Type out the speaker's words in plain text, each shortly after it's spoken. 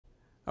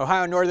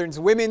Ohio Northern's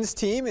women's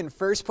team in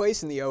first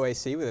place in the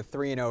OAC with a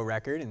 3-0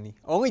 record and the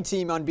only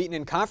team unbeaten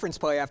in conference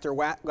play after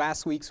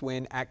last week's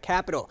win at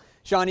Capital.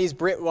 Shawnee's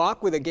Britt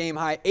Locke with a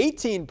game-high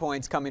 18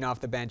 points coming off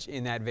the bench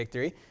in that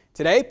victory.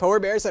 Today, Polar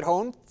Bears at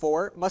home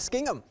for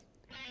Muskeegham.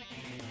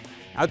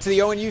 Out to the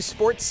ONU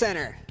Sports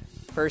Center.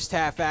 First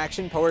half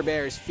action, Polar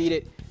Bears feed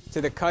it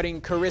to the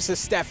cutting Carissa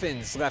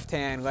Steffens.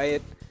 Left-hand lay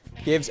it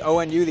gives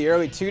ONU the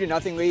early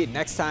 2-0 lead.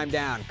 Next time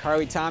down,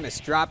 Carly Thomas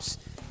drops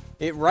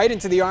it right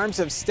into the arms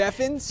of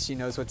Steffens. She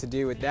knows what to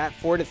do with that.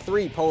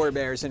 4-3 Polar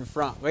Bears in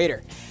front.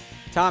 Later,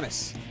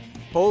 Thomas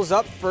pulls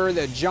up for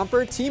the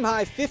jumper. Team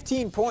high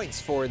 15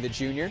 points for the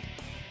junior.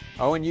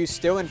 ONU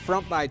still in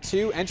front by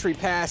 2. Entry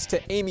pass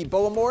to Amy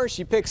Bullimore.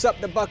 She picks up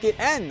the bucket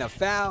and the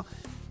foul.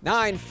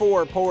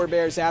 9-4 Polar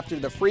Bears after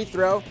the free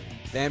throw.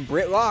 Then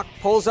Britt Locke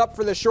pulls up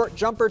for the short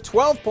jumper.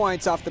 12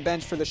 points off the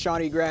bench for the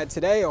Shawnee grad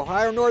today.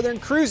 Ohio Northern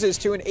cruises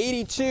to an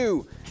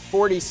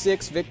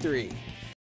 82-46 victory.